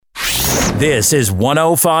This is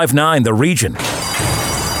 105.9 The Region.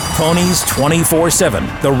 Ponies 24/7,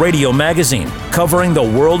 the radio magazine covering the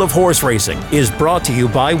world of horse racing, is brought to you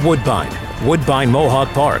by Woodbine, Woodbine Mohawk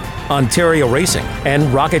Park, Ontario Racing,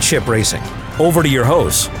 and Rocket Ship Racing. Over to your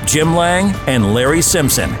hosts, Jim Lang and Larry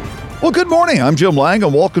Simpson. Well, good morning. I'm Jim Lang,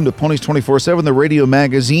 and welcome to Ponies 24/7, the radio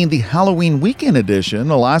magazine, the Halloween weekend edition.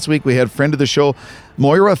 Last week, we had friend of the show,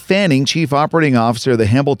 Moira Fanning, Chief Operating Officer of the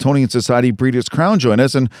Hambletonian Society Breeders' Crown, join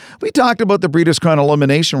us, and we talked about the Breeders' Crown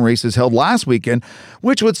elimination races held last weekend,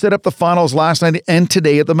 which would set up the finals last night and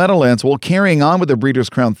today at the Meadowlands. Well, carrying on with the Breeders'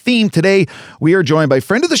 Crown theme, today we are joined by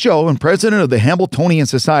friend of the show and president of the Hambletonian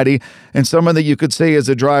Society, and someone that you could say as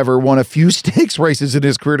a driver won a few stakes races in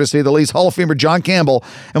his career, to say the least, Hall of Famer John Campbell.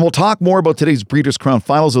 And we'll talk more about today's Breeders' Crown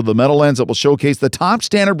finals of the Meadowlands that will showcase the top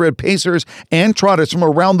standardbred pacers and trotters from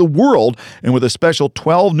around the world, and with a special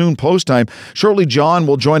 12 noon post time. Shortly, John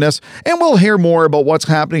will join us, and we'll hear more about what's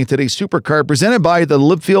happening in today's Supercard, presented by the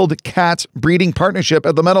Libfield Cats Breeding Partnership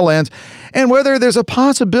at the Meadowlands, and whether there's a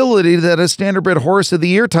possibility that a Standardbred Horse of the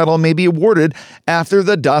Year title may be awarded after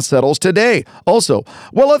the dust settles today. Also,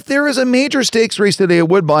 well, if there is a major stakes race today at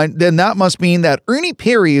Woodbine, then that must mean that Ernie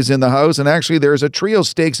Perry is in the house, and actually there's a trio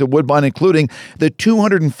stakes at Woodbine, including the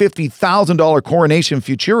 $250,000 Coronation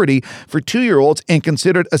Futurity for 2-year-olds, and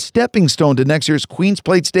considered a stepping stone to next year's Queen's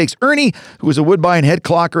Plate Stakes. Ernie, who is a Woodbine head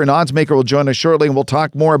clocker and odds maker, will join us shortly, and we'll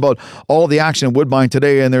talk more about all the action at Woodbine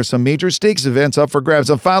today. And there's some major stakes events up for grabs.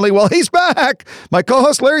 And finally, well, he's back. My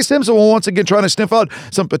co-host Larry Simpson will once again try to sniff out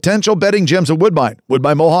some potential betting gems at Woodbine,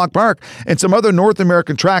 Woodbine Mohawk Park, and some other North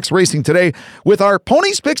American tracks racing today with our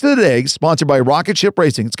Ponies Picks of the Day, sponsored by Rocket Ship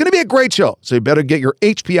Racing. It's going to be a great show, so you better get your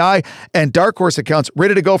HPI and Dark Horse accounts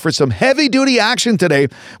ready to go for some heavy-duty action today.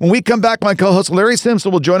 When we come back, my co-host Larry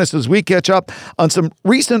Simpson will join us as we catch up on some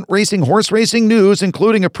recent horse racing news,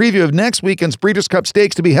 including a preview of next weekend's Breeders' Cup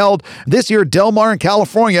Stakes to be held this year, Del Mar in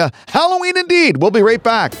California. Halloween indeed. We'll be right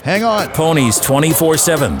back. Hang on. Ponies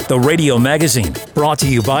 24/7, the radio magazine, brought to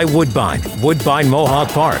you by Woodbine, Woodbine Mohawk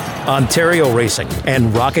Park, Ontario Racing,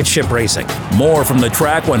 and Rocket Ship Racing. More from the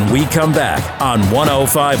track when we come back on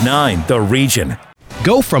 105.9 The Region.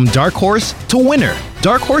 Go from dark horse to winner.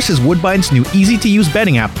 Dark Horse is Woodbine's new easy-to-use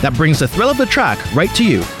betting app that brings the thrill of the track right to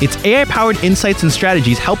you. Its AI-powered insights and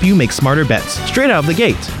strategies help you make smarter bets straight out of the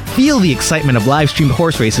gate. Feel the excitement of live-streamed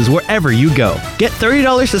horse races wherever you go. Get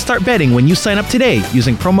 $30 to start betting when you sign up today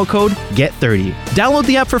using promo code GET30. Download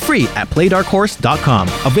the app for free at playdarkhorse.com.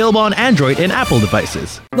 Available on Android and Apple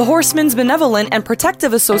devices. The Horsemen's Benevolent and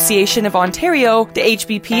Protective Association of Ontario, the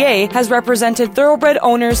HBPA, has represented thoroughbred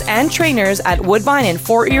owners and trainers at Woodbine and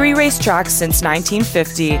Fort Erie racetracks since 1950.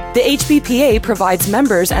 The HBPA provides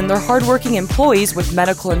members and their hardworking employees with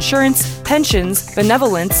medical insurance, pensions,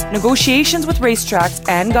 benevolence, negotiations with racetracks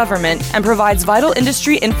and government, and provides vital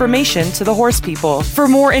industry information to the horse people. For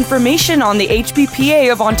more information on the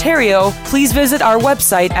HBPA of Ontario, please visit our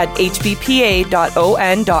website at hbpa.on.ca.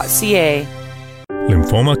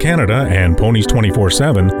 Lymphoma Canada and Ponies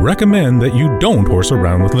 24/7 recommend that you don't horse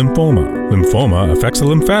around with lymphoma. Lymphoma affects the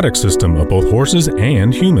lymphatic system of both horses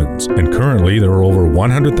and humans, and currently there are over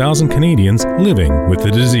 100,000 Canadians living with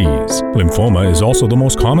the disease. Lymphoma is also the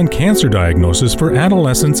most common cancer diagnosis for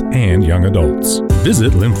adolescents and young adults.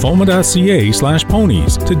 Visit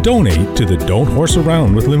lymphoma.ca/ponies to donate to the Don't Horse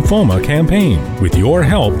Around with Lymphoma campaign. With your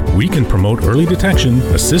help, we can promote early detection,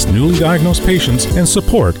 assist newly diagnosed patients, and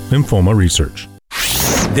support lymphoma research.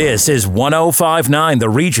 This is 105.9 The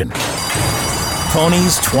Region.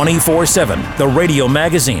 Ponies 24/7, the radio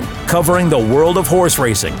magazine covering the world of horse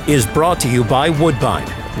racing, is brought to you by Woodbine,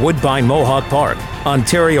 Woodbine Mohawk Park,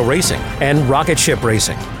 Ontario Racing, and Rocket Ship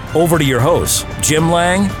Racing. Over to your hosts, Jim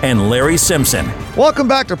Lang and Larry Simpson. Welcome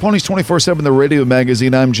back to Ponies 24/7, the radio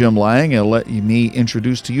magazine. I'm Jim Lang, and let me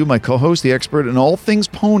introduce to you my co-host, the expert in all things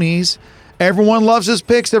ponies. Everyone loves his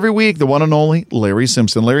picks every week, the one and only Larry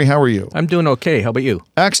Simpson. Larry, how are you? I'm doing okay. How about you?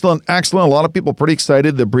 Excellent, excellent. A lot of people pretty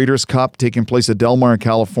excited. The Breeders' Cup taking place at Del Mar in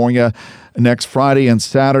California next Friday and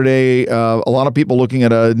Saturday. A lot of people looking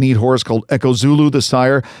at a neat horse called Echo Zulu, the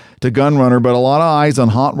sire to Gunrunner, but a lot of eyes on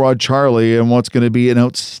Hot Rod Charlie and what's going to be an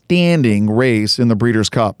outstanding race in the Breeders'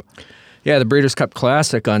 Cup. Yeah, the Breeders' Cup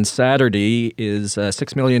Classic on Saturday is a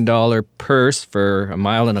 $6 million purse for a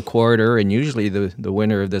mile and a quarter, and usually the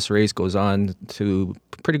winner of this race goes on to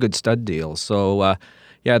pretty good stud deals. So,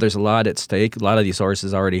 there's a lot at stake. A lot of these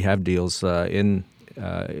horses already have deals for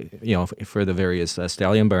the various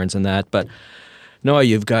stallion barns and that. But no,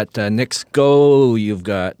 you've got Nick's Go, you've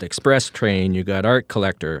got Express Train, you've got Art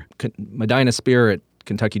Collector, Medina Spirit,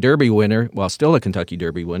 Kentucky Derby winner, well, still a Kentucky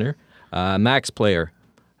Derby winner, Max Player,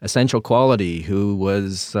 Essential Quality, who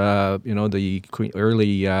was, the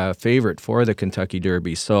early favorite for the Kentucky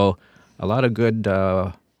Derby. So a lot of good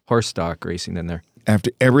horse stock racing in there.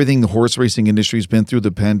 After everything the horse racing industry's been through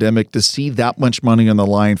the pandemic, to see that much money on the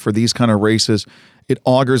line for these kind of races, it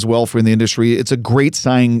augurs well for the industry. It's a great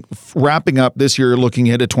sign wrapping up this year, looking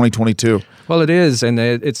ahead to 2022. Well, it is, and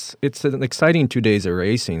it's an exciting 2 days of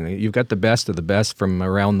racing. You've got the best of the best from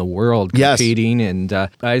around the world competing, and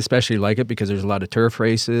I especially like it because there's a lot of turf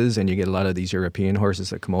races, and you get a lot of these European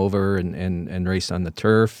horses that come over and race on the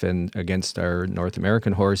turf and against our North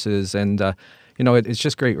American horses, and it's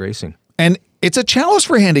just great racing. And it's a challenge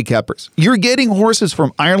for handicappers. You're getting horses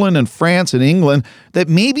from Ireland and France and England that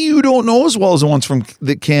maybe you don't know as well as the ones from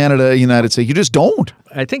Canada, United States. You just don't.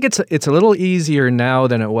 I think it's a little easier now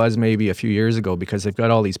than it was maybe a few years ago because they've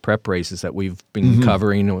got all these prep races that we've been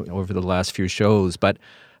covering over the last few shows. But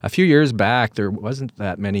a few years back, there wasn't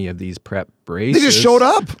that many of these prep races. They just showed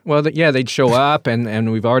up. Well, they'd show up,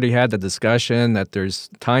 and we've already had the discussion that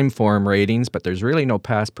there's time form ratings, but there's really no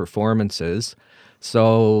past performances.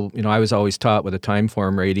 So, I was always taught with a time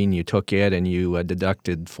form rating, you took it and you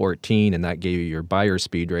deducted 14, and that gave you your buyer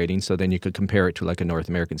speed rating. So then you could compare it to like a North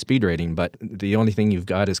American speed rating. But the only thing you've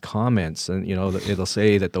got is comments. And, it'll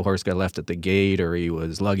say that the horse got left at the gate or he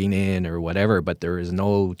was lugging in or whatever, but there is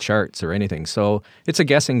no charts or anything. So it's a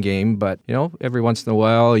guessing game. But, every once in a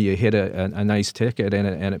while you hit a nice ticket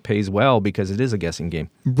and it pays well because it is a guessing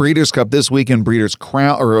game. Breeders' Cup this weekend, Breeders'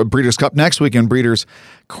 Crown, or Breeders' Cup next weekend, Breeders'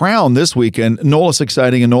 Crown this weekend. No less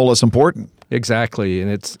exciting and no less important. Exactly, and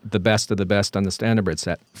it's the best of the best on the Standardbred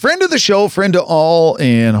set. Friend of the show, friend to all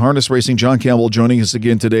in harness racing, John Campbell joining us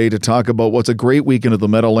again today to talk about what's a great weekend of the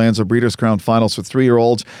Meadowlands, of Breeders' Crown Finals for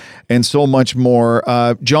 3-year-olds, and so much more.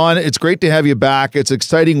 John, it's great to have you back. It's an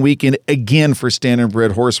exciting weekend again for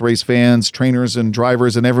Standardbred horse race fans, trainers and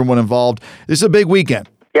drivers and everyone involved. This is a big weekend.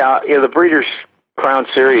 Yeah, the Breeders' Crown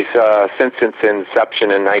Series, since its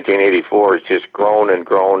inception in 1984, has just grown and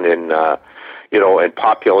grown in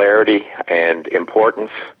popularity and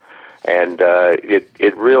importance, and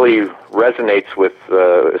it really resonates with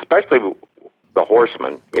especially the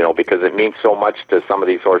horsemen, because it means so much to some of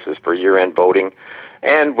these horses for year-end voting,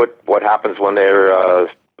 and what happens when their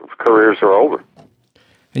careers are over.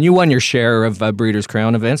 And you won your share of Breeders'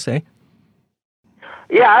 Crown events, eh?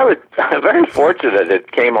 Yeah, I'm very fortunate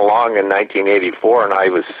it came along in 1984, and I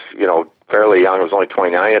was, fairly young. I was only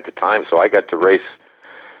 29 at the time, so I got to race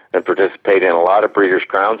and participate in a lot of Breeders'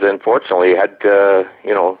 Crowns, and fortunately had,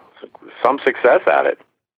 some success at it.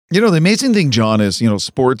 The amazing thing, John, is,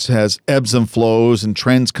 sports has ebbs and flows and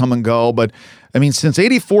trends come and go, but, since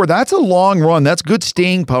 84, that's a long run. That's good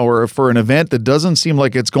staying power for an event that doesn't seem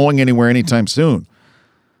like it's going anywhere anytime soon.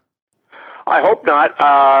 I hope not.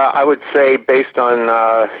 I would say based on,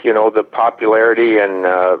 the popularity and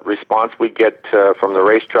response we get from the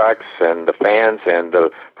racetracks and the fans and the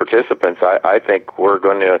participants, I think we're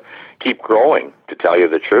going to keep growing, to tell you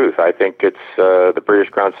the truth. I think it's the Breeders'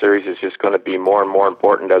 Crown Series is just going to be more and more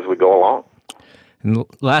important as we go along. And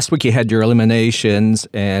last week you had your eliminations,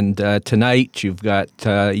 and tonight you've got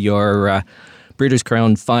your Breeders'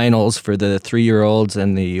 Crown Finals for the 3-year-olds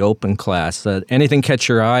and the open class. Anything catch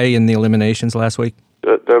your eye in the eliminations last week?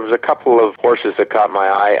 There was a couple of horses that caught my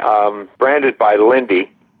eye. Branded by Lindy,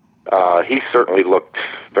 he certainly looked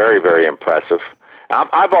very, very impressive.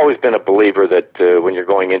 I've always been a believer that when you're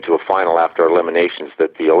going into a final after eliminations,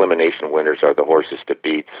 that the elimination winners are the horses to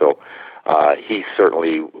beat. So he's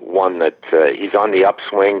certainly one that he's on the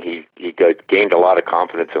upswing. He gained a lot of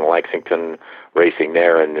confidence in Lexington racing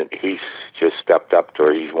there, and he's just stepped up to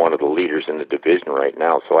where he's one of the leaders in the division right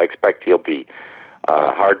now. So I expect he'll be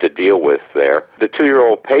hard to deal with there. The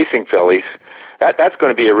 2-year-old pacing fillies, that's going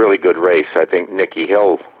to be a really good race. I think Nikki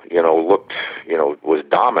Hill, was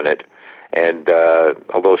dominant. And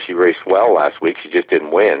although she raced well last week, she just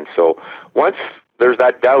didn't win. So once there's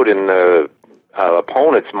that doubt in the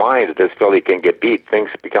opponent's mind that this filly can get beat, things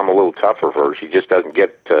become a little tougher for her. She just doesn't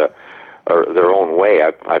get their own way.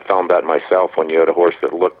 I found that myself when you had a horse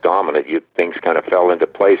that looked dominant. Things kind of fell into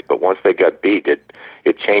place. But once they got beat,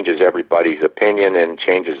 it changes everybody's opinion and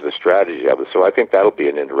changes the strategy of it. So I think that'll be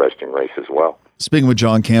an interesting race as well. Speaking with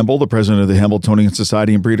John Campbell, the president of the Hambletonian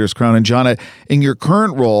Society and Breeders' Crown. And John, in your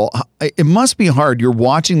current role, it must be hard. You're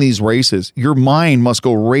watching these races. Your mind must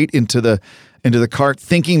go right into the cart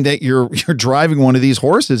thinking that you're driving one of these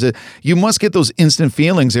horses. You must get those instant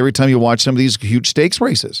feelings every time you watch some of these huge stakes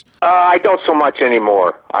races. I don't so much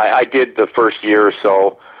anymore. I did the first year or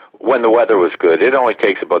so when the weather was good. It only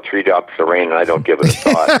takes about 3 drops of rain, and I don't give it a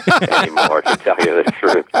thought anymore, to tell you the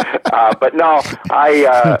truth. But no,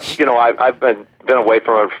 I've been away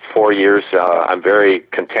from it for 4 years. I'm very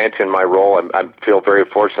content in my role. I feel very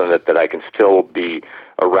fortunate that I can still be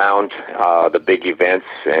around the big events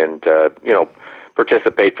and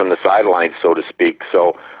participate from the sidelines, so to speak.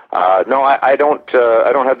 So no, I don't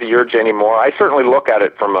have the urge anymore. I certainly look at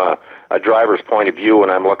it from a driver's point of view when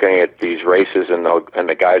I'm looking at these races and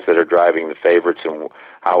the guys that are driving the favorites and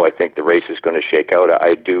how I think the race is going to shake out.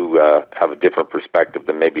 I do have a different perspective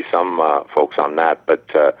than maybe some folks on that. But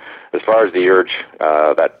as far as the urge,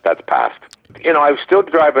 that's passed. I was still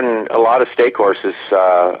driving a lot of stake horses,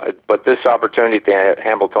 but this opportunity at the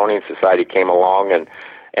Hambletonian Society came along, and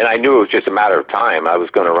I knew it was just a matter of time. I was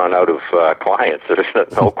going to run out of clients.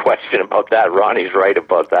 There's no question about that. Ronnie's right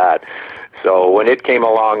about that. So when it came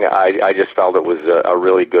along, I just felt it was a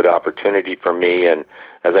really good opportunity for me. And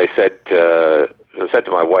as I said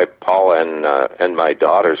to my wife Paula and my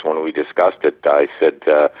daughters when we discussed it, I said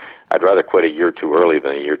I'd rather quit a year too early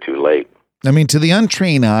than a year too late. I mean, to the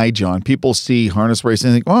untrained eye, John, people see harness racing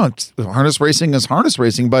and think, well, harness racing is harness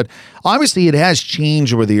racing, but obviously it has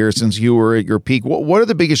changed over the years since you were at your peak. What are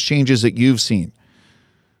the biggest changes that you've seen?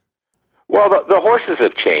 Well, the horses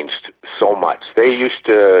have changed so much. They used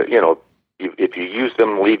to, if you used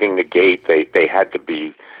them leaving the gate, they had to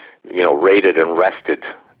be, rated and rested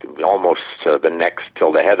almost the next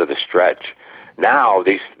till the head of the stretch. Now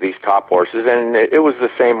these top horses, and it was the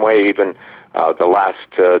same way even the last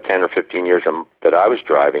 10 or 15 years that I was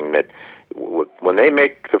driving, that when they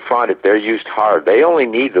make the front, if they're used hard, they only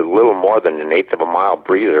need a little more than an eighth of a mile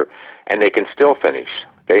breather, and they can still finish.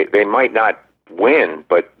 They might not win,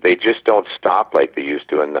 but they just don't stop like they used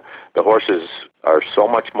to. And the horses are so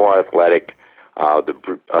much more athletic.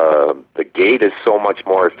 The gait is so much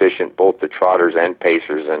more efficient, both the trotters and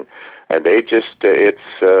pacers, and they just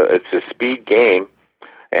it's a speed game.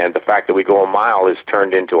 And the fact that we go a mile has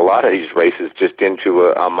turned into a lot of these races just into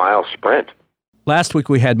a mile sprint. Last week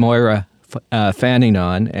we had Moira Fanning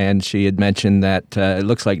on, and she had mentioned that it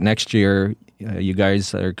looks like next year you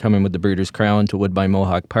guys are coming with the Breeders' Crown to Woodbine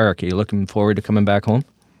Mohawk Park. Are you looking forward to coming back home?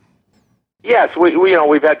 Yes,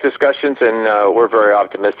 we've had discussions, and we're very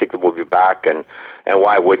optimistic that we'll be back. And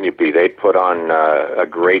why wouldn't you be? They put on a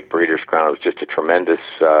great Breeders' Crown. It was just a tremendous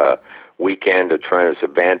weekend, a tremendous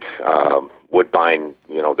event. Woodbine,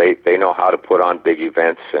 they know how to put on big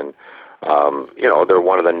events, and they're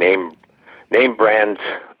one of the name brand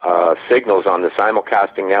signals on the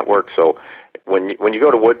simulcasting network. So when you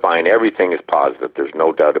go to Woodbine, everything is positive. There's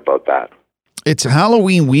no doubt about that. It's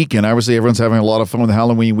Halloween weekend. Obviously, everyone's having a lot of fun with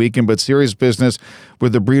Halloween weekend, but serious business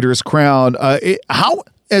with the Breeders' Crown. How,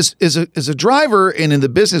 as a driver and in the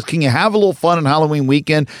business, can you have a little fun on Halloween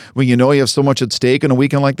weekend when you know you have so much at stake on a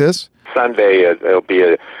weekend like this? Sunday, it'll be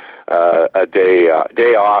a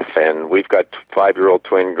day off, and we've got 5-year-old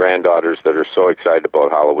twin granddaughters that are so excited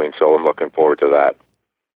about Halloween, so I'm looking forward to that.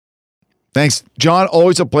 Thanks, John.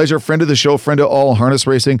 Always a pleasure. Friend of the show, friend of all harness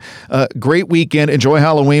racing. Great weekend. Enjoy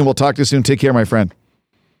Halloween. We'll talk to you soon. Take care, my friend.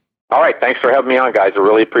 All right. Thanks for having me on, guys. I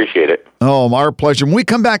really appreciate it. Oh, our pleasure. When we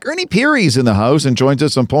come back, Ernie Peary's in the house and joins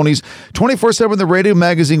us on Ponies 24/7, the radio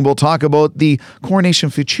magazine. We'll talk about the Coronation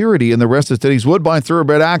Futurity and the rest of today's Woodbine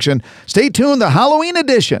Thoroughbred action. Stay tuned. The Halloween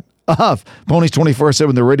edition of Ponies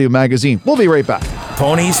 24/7, the radio magazine. We'll be right back.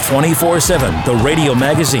 Ponies 24/7, the radio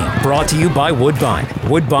magazine, brought to you by Woodbine,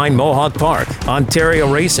 Woodbine Mohawk Park, Ontario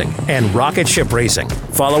Racing, and Rocket Ship Racing.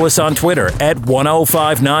 Follow us on Twitter at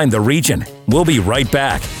 1059 The Region. We'll be right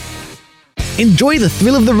back. Enjoy the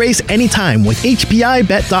thrill of the race anytime with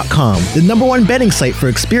HPIBet.com, the #1 betting site for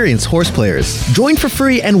experienced horse players. Join for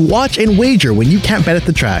free and watch and wager when you can't bet at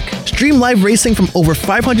the track. Stream live racing from over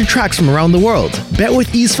 500 tracks from around the world. Bet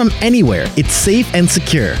with ease from anywhere. It's safe and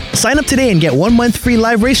secure. Sign up today and get 1 month free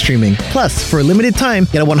live race streaming. Plus, for a limited time,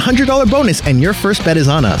 get a $100 bonus and your first bet is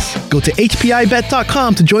on us. Go to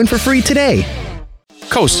HPIBet.com to join for free today.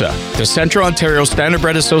 COSA, the Central Ontario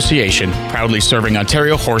Standardbred Association, proudly serving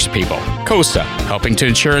Ontario horse people. COSA, helping to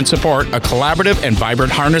ensure and support a collaborative and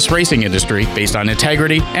vibrant harness racing industry based on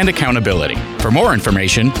integrity and accountability. For more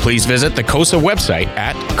information, please visit the COSA website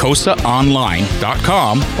at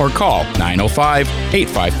cosaonline.com or call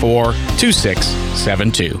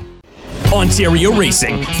 905-854-2672. Ontario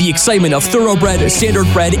Racing, the excitement of thoroughbred,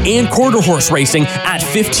 standardbred, and quarter horse racing at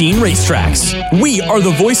 15 racetracks. We are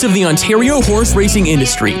the voice of the Ontario horse racing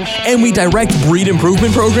industry, and we direct breed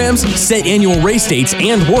improvement programs, set annual race dates,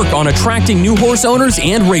 and work on attracting new horse owners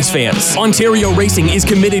and race fans. Ontario Racing is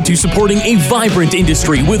committed to supporting a vibrant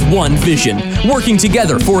industry with one vision, working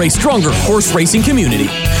together for a stronger horse racing community.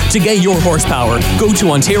 To get your horsepower, go to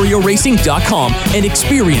OntarioRacing.com and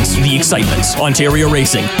experience the excitement. Ontario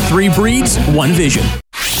Racing, 3 breeds, 1 vision.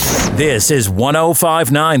 This is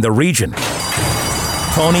 105.9 The Region.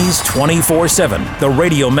 Ponies 24/7, the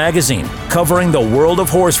radio magazine covering the world of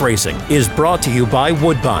horse racing, is brought to you by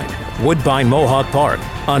Woodbine, Woodbine Mohawk Park,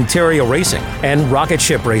 Ontario Racing, and Rocket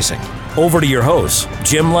Ship Racing. Over to your hosts,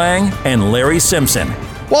 Jim Lang and Larry Simpson.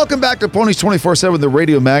 Welcome back to Ponies 24/7, the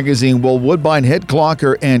radio magazine. Well, Woodbine head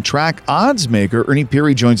clocker and track odds maker Ernie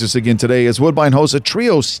Peary joins us again today as Woodbine hosts a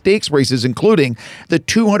trio of stakes races, including the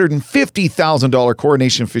 $250,000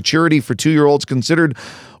 Coronation Futurity for 2-year-olds, considered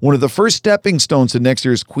one of the first stepping stones to next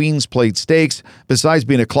year's Queen's Plate Stakes. Besides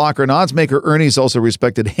being a clocker and odds maker, Ernie is also a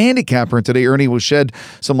respected handicapper, and today Ernie will shed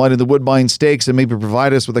some light on the Woodbine Stakes and maybe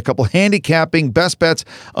provide us with a couple handicapping best bets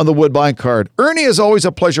on the Woodbine card. Ernie, is always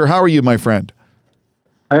a pleasure. How are you, my friend?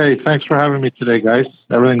 Hey, thanks for having me today, guys.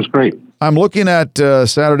 Everything's great. I'm looking at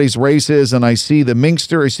Saturday's races, and I see the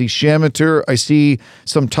Minkster, I see Shamateur, I see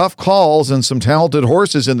some tough calls and some talented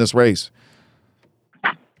horses in this race.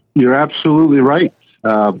 You're absolutely right.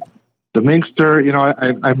 The Minkster,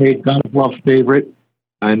 I made God of Love favorite,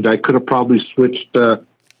 and I could have probably switched that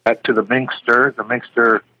to the Minkster. The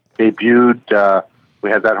Minkster debuted. We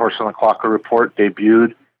had that horse on the Clocker Report,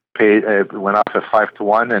 debuted, went off at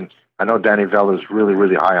 5-1, and I know Danny Vella is really,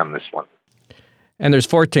 really high on this one. And there's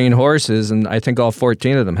 14 horses, and I think all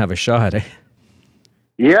 14 of them have a shot.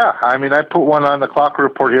 Yeah, I mean, I put one on the Clocker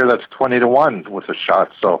Report here that's 20-1 with a shot.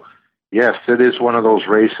 So, yes, it is one of those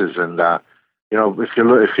races. And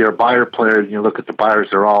if you're a buyer player and you look at the buyers,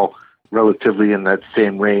 they're all relatively in that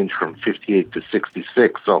same range from 58 to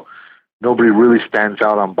 66. So nobody really stands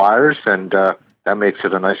out on buyers, and that makes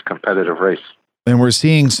it a nice competitive race. And we're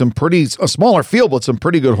seeing a smaller field, but some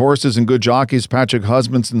pretty good horses and good jockeys. Patrick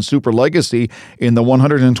Husbandson, Super Legacy in the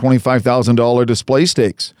 $125,000 display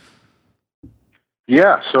stakes.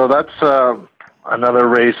 Yeah, so that's another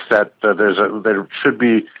race that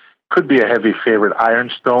could be a heavy favorite.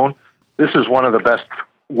 Ironstone. This is one of the best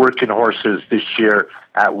working horses this year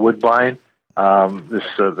at Woodbine.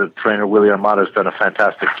 The trainer Willie Armada has done a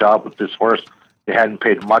fantastic job with this horse. They hadn't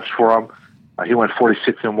paid much for him. He went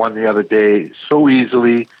 46-1 the other day so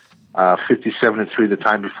easily, 57-3 the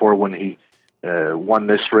time before when he won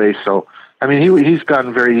this race. So, I mean, he's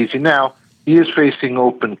gotten very easy. Now, he is facing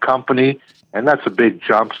Open Company, and that's a big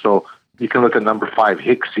jump. So you can look at number 5,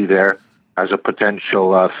 Hixie, there as a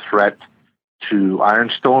potential threat to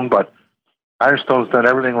Ironstone. But Ironstone's done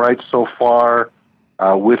everything right so far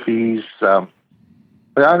with ease. But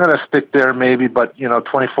I'm going to stick there maybe, but,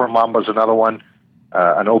 24 Mamba's another one.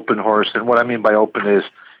 An open horse, and what I mean by open is,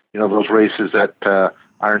 those races that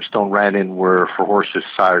Ironstone ran in were for horses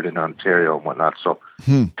sired in Ontario and whatnot. So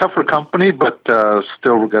tougher company, but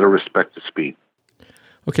still we've got to respect the speed.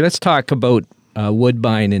 Okay, let's talk about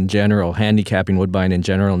Woodbine in general, handicapping Woodbine in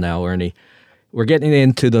general now, Ernie. We're getting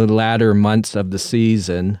into the latter months of the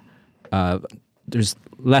season. There's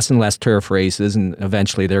less and less turf races, and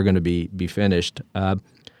eventually they're going to be finished.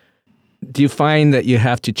 Do you find that you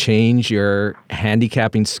have to change your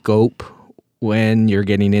handicapping scope when you're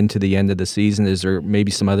getting into the end of the season? Is there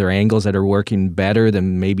maybe some other angles that are working better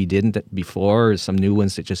than maybe didn't before, or some new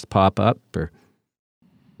ones that just pop up? Or?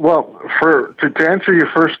 Well, to answer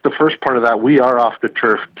the first part of that, we are off the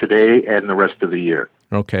turf today and the rest of the year.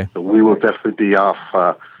 Okay. So we will definitely be off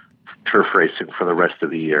turf racing for the rest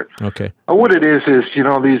of the year. Okay. What it is there's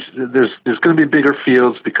going to be bigger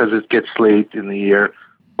fields because it gets late in the year.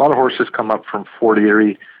 A lot of horses come up from Fort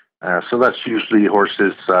Erie, so that's usually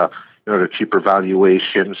horses, the cheaper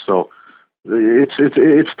valuation. So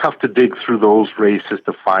it's tough to dig through those races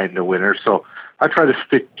to find a winner. So I try to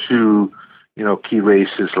stick to, key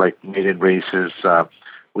races like maiden races.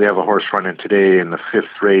 We have a horse running today in the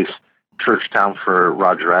 5th race, Churchtown for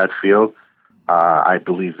Roger Adfield. I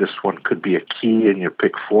believe this one could be a key in your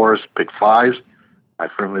pick 4s, pick 5s. I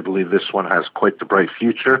firmly believe this one has quite the bright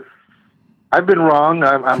future. I've been wrong.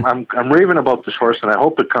 I'm raving about this horse, and I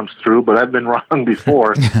hope it comes through. But I've been wrong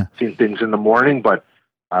before, seen things in the morning. But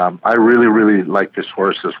I really, really like this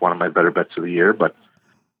horse as one of my better bets of the year. But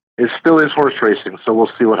it still is horse racing, so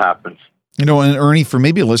we'll see what happens. And Ernie, for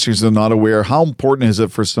maybe listeners that are not aware, how important is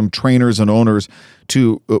it for some trainers and owners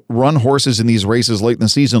to run horses in these races late in the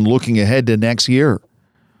season, looking ahead to next year?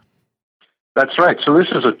 That's right. So this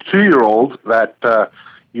is a 2-year-old that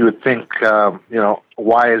you would think,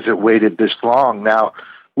 why has it waited this long? Now,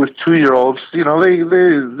 with 2-year-olds,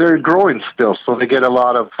 they're growing still, so they get a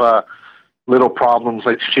lot of little problems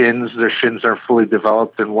like shins. Their shins aren't fully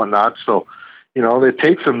developed and whatnot. So, it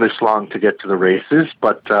takes them this long to get to the races,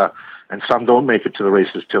 but and some don't make it to the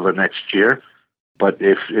races till the next year. But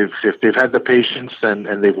if they've had the patience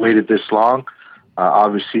and they've waited this long,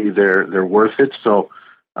 obviously they're worth it. So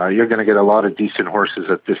you're going to get a lot of decent horses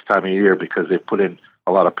at this time of year because they put in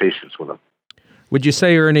a lot of patience with them. Would you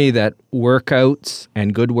say, Ernie, that workouts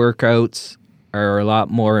and good workouts are a lot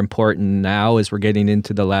more important now as we're getting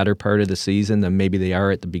into the latter part of the season than maybe they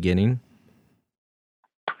are at the beginning?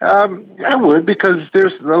 I would, because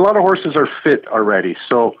there's a lot of horses are fit already.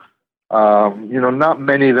 So, not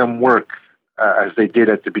many of them work as they did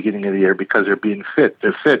at the beginning of the year because they're being fit.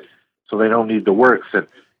 They're fit, so they don't need the works. And,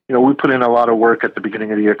 we put in a lot of work at the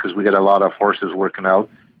beginning of the year because we get a lot of horses working out.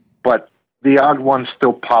 But the odd one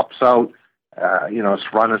still pops out.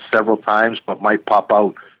 It's run several times, but might pop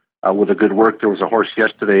out with a good work. There was a horse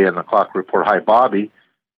yesterday in the Clock Report, High Bobby,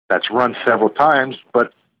 that's run several times,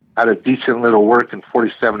 but had a decent little work in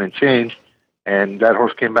 47 and change, and that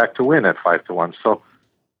horse came back to win at 5-1. So,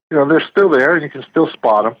 they're still there, and you can still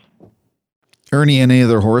spot them. Ernie, any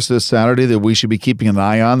other horse this Saturday that we should be keeping an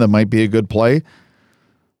eye on that might be a good play?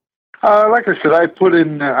 Like I said,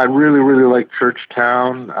 I really, really like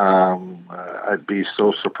Churchtown. I'd be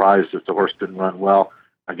so surprised if the horse didn't run well.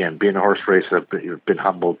 Again, being a horse racer, I've been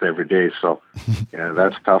humbled every day, so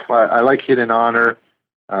that's tough. I like Hidden Honor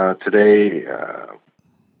today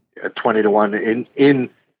at 20-1 in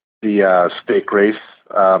the stake race,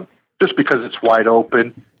 just because it's wide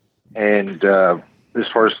open, and this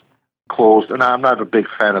horse closed. And I'm not a big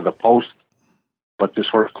fan of the post, but this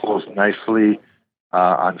horse closed nicely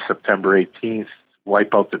on September 18th.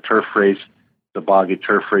 Wipe out the turf race. The boggy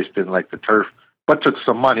turf race, didn't like the turf, but took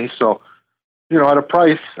some money. So, at a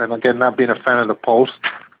price, and again, not being a fan of the post,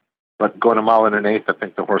 but going a mile and an eighth, I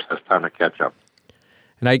think the horse has time to catch up.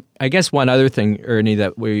 And I guess one other thing, Ernie,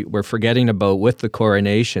 that we're forgetting about with the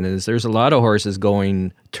Coronation is there's a lot of horses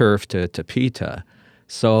going turf to PETA.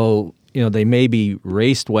 So, they may be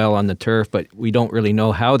raced well on the turf, but we don't really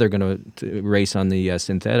know how they're going to race on the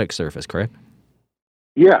synthetic surface, correct?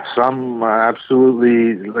 Yes, I'm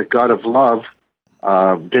absolutely, like God of Love,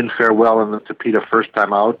 didn't fare well in the PETA first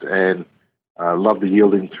time out, and loved the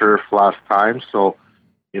yielding turf last time. So,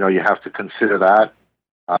 you have to consider that.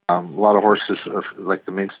 A lot of horses, like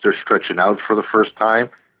the Minster, stretching out for the first time.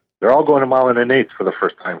 They're all going a mile and an eighth for the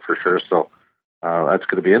first time for sure. So that's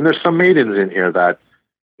going to be, and there's some maidens in here that,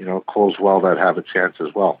 close well that have a chance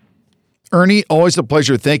as well. Ernie, always a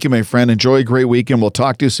pleasure. Thank you, my friend. Enjoy a great weekend. We'll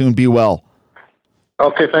talk to you soon. Be well.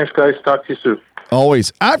 Okay, thanks, guys. Talk to you soon.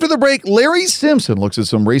 Always. After the break, Larry Simpson looks at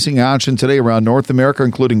some racing action today around North America,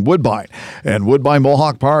 including Woodbine and Woodbine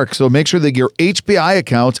Mohawk Park. So make sure that your HPI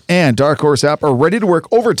accounts and Dark Horse app are ready to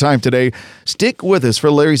work overtime today. Stick with us for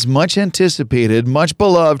Larry's much anticipated, much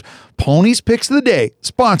beloved Ponies Picks of the Day,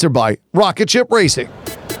 sponsored by Rocket Ship Racing.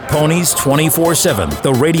 Ponies 24/7,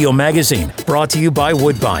 the radio magazine, brought to you by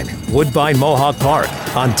Woodbine, Woodbine Mohawk Park,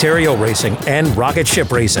 Ontario Racing, and Rocket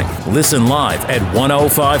Ship Racing. Listen live at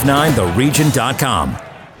 1059theregion.com.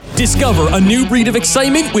 Discover a new breed of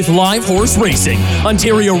excitement with live horse racing.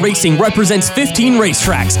 Ontario Racing represents 15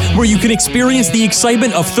 racetracks where you can experience the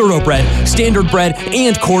excitement of thoroughbred, standardbred,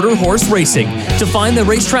 and quarter horse racing. To find the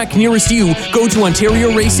racetrack nearest you, go to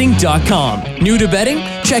OntarioRacing.com. New to betting?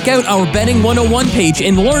 Check out our Betting 101 page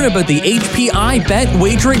and learn about the HPI Bet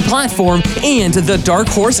wagering platform and the Dark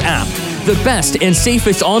Horse app. The best and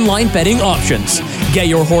safest online betting options. Get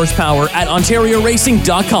your horsepower at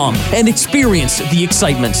OntarioRacing.com and experience the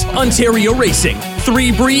excitement. Ontario Racing.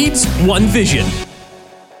 3 breeds, 1 vision.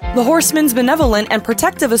 The Horsemen's Benevolent and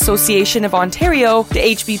Protective Association of Ontario, the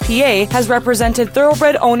HBPA, has represented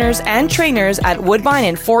thoroughbred owners and trainers at Woodbine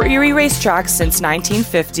and Fort Erie racetracks since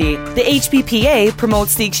 1950. The HBPA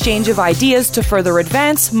promotes the exchange of ideas to further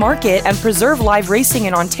advance, market, and preserve live racing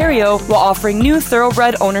in Ontario while offering new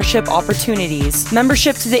thoroughbred ownership opportunities.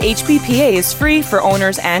 Membership to the HBPA is free for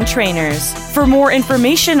owners and trainers. For more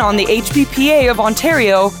information on the HBPA of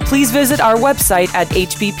Ontario, please visit our website at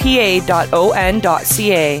hbpa.on.ca.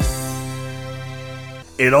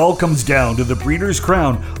 It all comes down to the Breeders'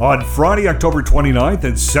 Crown on Friday, October 29th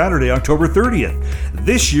and Saturday, October 30th.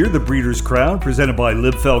 This year, the Breeders' Crown, presented by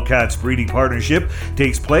Libfell Cats Breeding Partnership,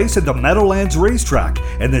 takes place at the Meadowlands Racetrack,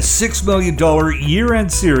 and the $6 million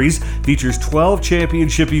year-end series features 12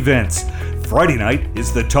 championship events. Friday night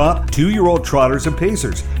is the top 2-year-old trotters and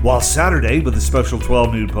pacers, while Saturday, with a special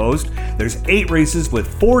 12 noon post, there's 8 races with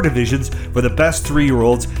 4 divisions for the best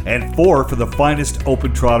 3-year-olds and 4 for the finest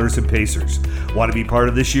open trotters and pacers. Want to be part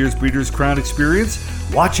of this year's Breeders' Crown experience?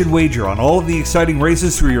 Watch and wager on all of the exciting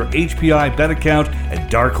races through your HPI bet account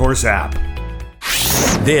and Dark Horse app.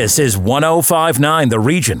 This is 1059 The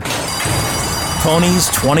Region. Ponies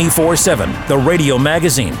 24/7, the radio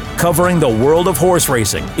magazine covering the world of horse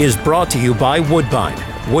racing, is brought to you by Woodbine,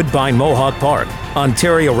 Woodbine Mohawk Park,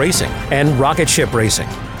 Ontario Racing, and Rocket Ship Racing.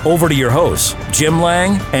 Over to your hosts, Jim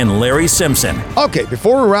Lang and Larry Simpson. Okay,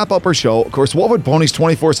 before we wrap up our show, of course, what would Ponies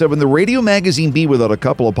 24/7, the radio magazine, be without a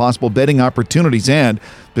couple of possible betting opportunities and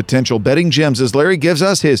potential betting gems, as Larry gives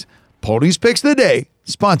us his Ponies Picks of the Day,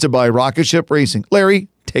 sponsored by Rocket Ship Racing. Larry,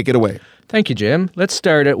 take it away. Thank you, Jim. Let's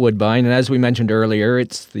start at Woodbine. And as we mentioned earlier,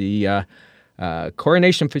 it's the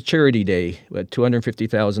Coronation Futurity Day, a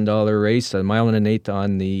 $250,000 race, 1.1 miles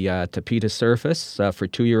on the Tapeta surface for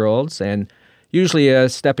 2-year-olds, and usually a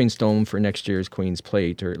stepping stone for next year's Queen's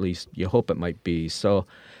Plate, or at least you hope it might be. So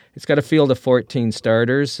it's got a field of 14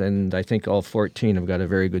 starters, and I think all 14 have got a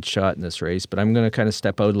very good shot in this race. But I'm going to kind of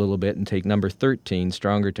step out a little bit and take number 13,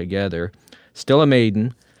 Stronger Together. Still a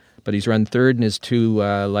maiden, but he's run third in his 2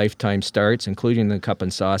 lifetime starts, including the Cup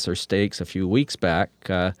and Saucer Stakes a few weeks back.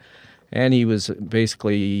 And he was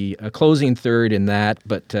basically a closing third in that,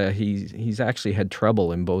 but he's actually had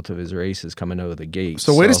trouble in both of his races coming out of the gate.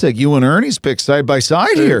 So wait a sec, you and Ernie's picked side by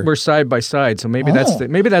side here. We're side by side, so maybe that's the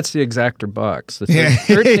exactor box. The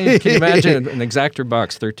 13, can you imagine an exactor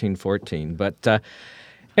box, 13-14? But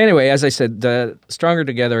anyway, as I said, the Stronger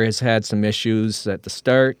Together has had some issues at the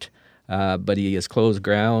start. But he has closed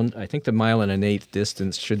ground. I think the 1.1 miles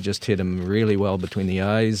distance should just hit him really well between the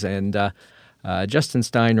eyes. And Justin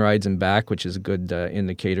Stein rides him back, which is a good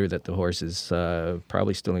indicator that the horse is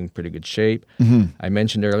probably still in pretty good shape. Mm-hmm. I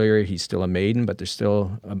mentioned earlier he's still a maiden, but there's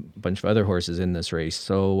still a bunch of other horses in this race.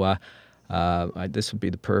 So this would be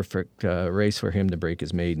the perfect race for him to break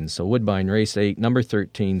his maiden. So Woodbine, race 8, number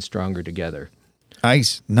 13, Stronger Together.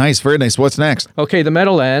 Nice, very nice. What's next? Okay, the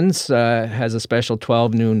Meadowlands has a special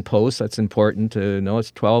 12 noon post. That's important to know.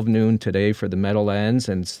 It's 12 noon today for the Meadowlands,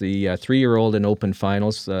 and it's the 3-year-old and open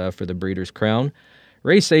finals for the Breeders' Crown.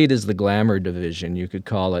 Race 8 is the Glamour division, you could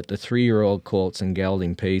call it, the 3-year-old Colts and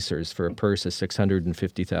Gelding Pacers for a purse of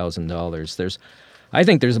 $650,000. I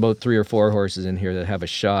think there's about 3 or 4 horses in here that have a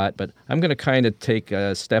shot, but I'm going to kind of take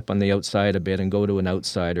a step on the outside a bit and go to an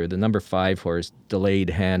outsider, the number 5 horse,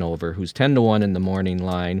 Delayed Hanover, who's 10-1 in the morning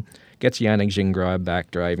line, gets Yannick Gingras back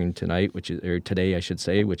driving today, I should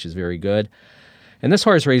say, which is very good. And this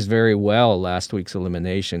horse raced very well last week's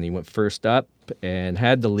elimination. He went first up and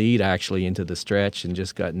had the lead actually into the stretch and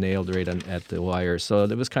just got nailed right at the wire. So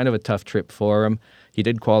it was kind of a tough trip for him. He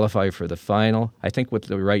did qualify for the final. I think with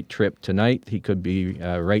the right trip tonight, he could be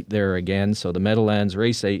right there again. So the Meadowlands,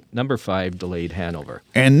 race 8, number 5, Delayed Hanover.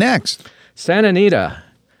 And next? Santa Anita.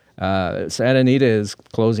 Santa Anita is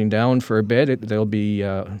closing down for a bit. They'll be,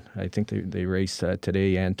 I think they race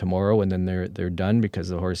today and tomorrow, and then they're done because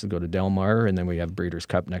the horses go to Del Mar, and then we have Breeders'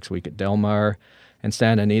 Cup next week at Del Mar. And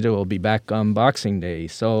Santa Anita will be back on Boxing Day.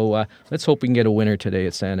 So let's hope we can get a winner today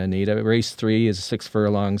at Santa Anita. Race 3 is 6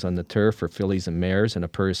 furlongs on the turf for fillies and mares and a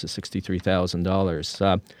purse of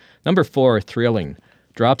 $63,000. Number 4, Thrilling,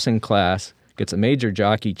 drops in class, gets a major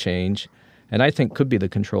jockey change, and I think could be the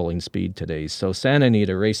controlling speed today. So Santa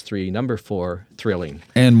Anita, race 3, number 4, Thrilling.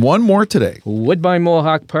 And one more today. Woodbine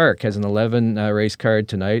Mohawk Park has an 11 race card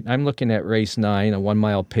tonight. I'm looking at race 9, a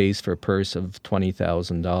 1-mile pace for a purse of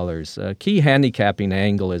 $20,000. Key handicapping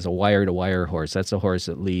angle is a wire-to-wire horse. That's a horse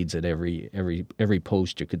that leads at every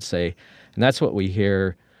post, you could say. And that's what we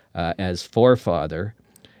hear as Forefather.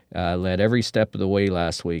 Led every step of the way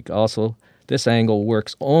last week. Also, this angle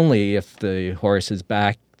works only if the horse is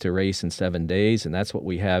back to race in 7 days, and that's what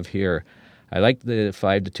we have here. I like the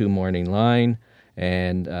 5-2 morning line,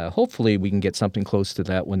 and hopefully we can get something close to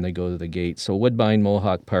that when they go to the gate. So Woodbine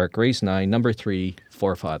Mohawk Park, race 9, number 3,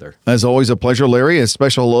 Forefather. As always, a pleasure, Larry. A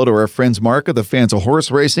special hello to our friends Mark of the Fans of Horse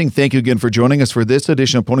Racing. Thank you again for joining us for this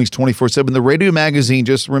edition of Ponies 24/7, the radio magazine.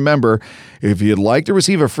 Just remember, if you'd like to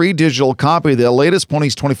receive a free digital copy of the latest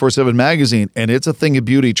Ponies 24/7 magazine, and it's a thing of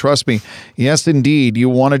beauty, trust me. Yes, indeed. You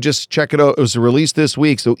want to just check it out. It was released this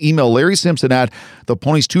week, so email Larry Simpson at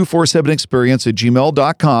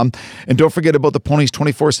theponies247experience@gmail.com. And don't forget about the Ponies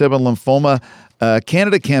 24/7 Lymphoma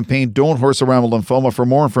Canada campaign, Don't Horse Around with Lymphoma. For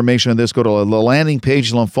more information on this, go to the landing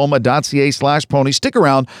page, lymphoma.ca/pony. Stick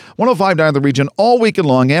around, 105.9 The Region all weekend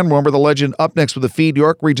long. And remember, The Legend up next with the Feed,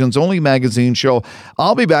 York Region's only magazine show.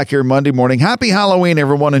 I'll be back here Monday morning. Happy Halloween,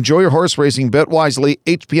 everyone. Enjoy your horse racing. Bet wisely.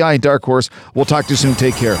 HPI and Dark Horse. We'll talk to you soon.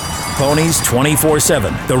 Take care. Ponies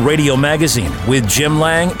 24/7, the radio magazine with Jim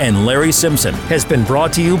Lang and Larry Simpson, has been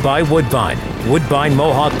brought to you by Woodbine, Woodbine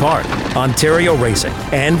Mohawk Park, Ontario Racing,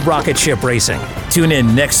 and Rocket Ship Racing. Tune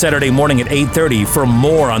in next Saturday morning at 8:30 for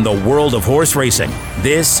more on the world of horse racing.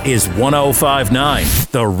 This is 105.9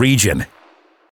 The Region.